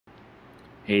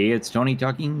Hey, it's Tony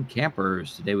talking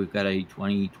campers. Today we've got a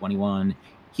 2021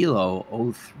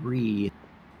 HELIO 03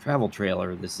 travel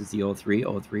trailer. This is the 03.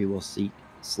 03 will sleep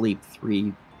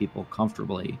 3 people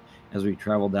comfortably. As we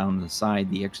travel down the side,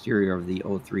 the exterior of the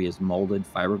 03 is molded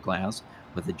fiberglass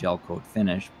with a gel coat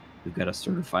finish. We've got a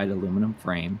certified aluminum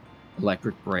frame,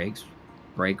 electric brakes,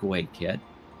 breakaway kit,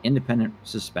 independent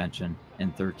suspension,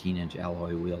 and 13-inch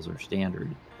alloy wheels are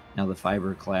standard. Now the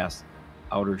fiberglass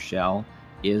outer shell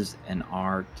is an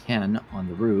R10 on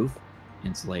the roof,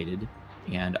 insulated,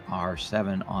 and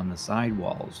R7 on the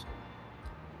sidewalls.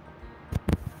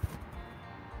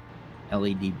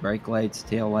 LED brake lights,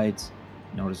 tail lights.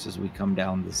 Notice as we come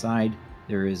down the side,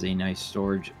 there is a nice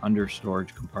under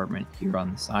storage compartment here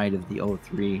on the side of the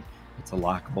 03. It's a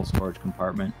lockable storage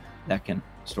compartment.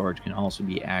 Storage can also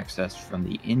be accessed from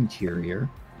the interior.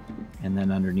 And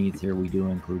then underneath here, we do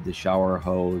include the shower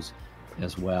hose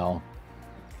as well.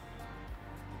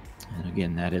 And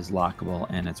again, that is lockable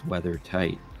and it's weather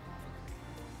tight.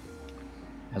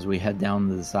 As we head down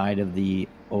to the side of the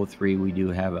 03, we do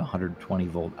have a 120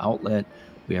 volt outlet.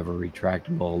 We have a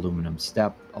retractable aluminum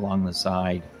step along the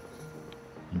side.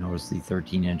 You notice the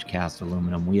 13-inch cast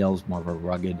aluminum wheels, more of a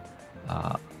rugged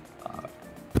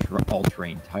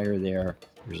all-terrain tire there.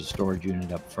 There's a storage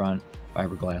unit up front,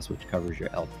 fiberglass which covers your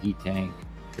LP tank.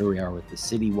 Here we are with the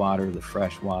city water, the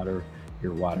fresh water,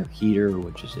 your water heater,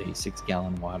 which is a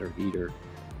 6-gallon water heater,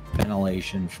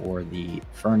 ventilation for the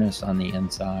furnace on the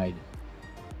inside,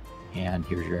 and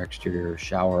here's your exterior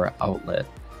shower outlet.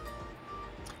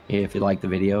 If you like the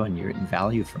video and you're getting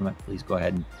value from it, please go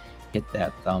ahead and hit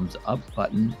that thumbs up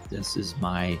button. This is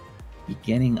my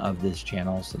beginning of this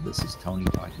channel, so this is Tony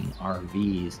Talking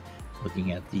RVs,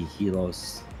 looking at the HELIO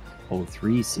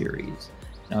 03 series.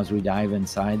 Now as we dive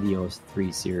inside the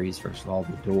 03 series, first of all,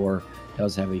 the door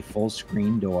does have a full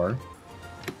screen door,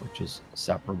 which is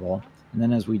separable. And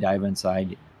then as we dive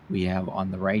inside, we have on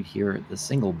the right here the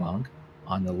single bunk,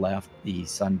 on the left the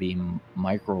Sunbeam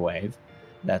microwave.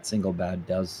 That single bed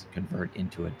does convert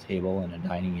into a table and a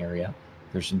dining area.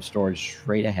 There's some storage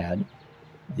straight ahead.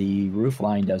 The roof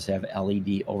line does have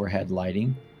LED overhead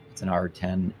lighting. It's an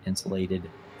R10 insulated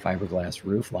fiberglass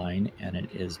roof line, and it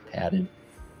is padded.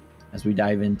 As we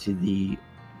dive into the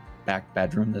back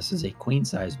bedroom, this is a queen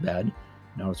size bed.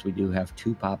 Notice we do have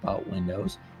 2 pop-out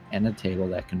windows and a table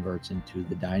that converts into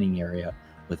the dining area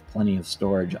with plenty of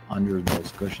storage under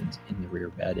those cushions in the rear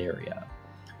bed area.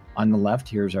 On the left,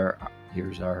 here's our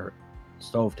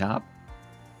stovetop,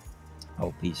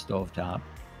 OP stovetop.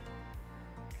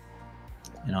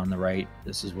 And on the right,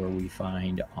 this is where we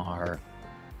find our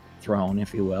throne,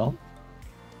 if you will,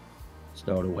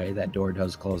 stowed away. That door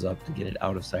does close up to get it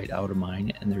out of sight, out of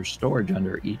mind, and there's storage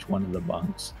under each one of the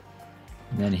bunks.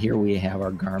 And then here we have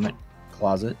our garment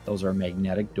closet. Those are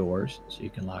magnetic doors, so you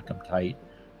can lock them tight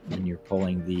when you're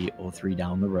pulling the 03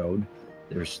 down the road.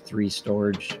 There's 3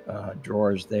 storage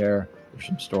drawers there. There's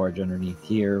some storage underneath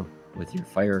here with your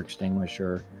fire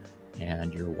extinguisher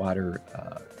and your water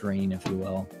drain, if you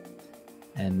will.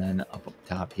 And then up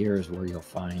top here is where you'll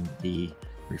find the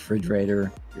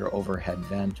refrigerator, your overhead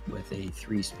vent with a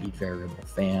 3-speed variable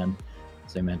fan.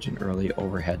 As I mentioned earlier,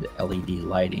 overhead LED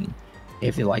lighting.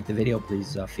 If you like the video,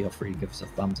 please feel free to give us a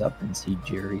thumbs up and see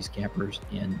Jerry's Campers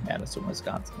in Madison,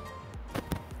 Wisconsin.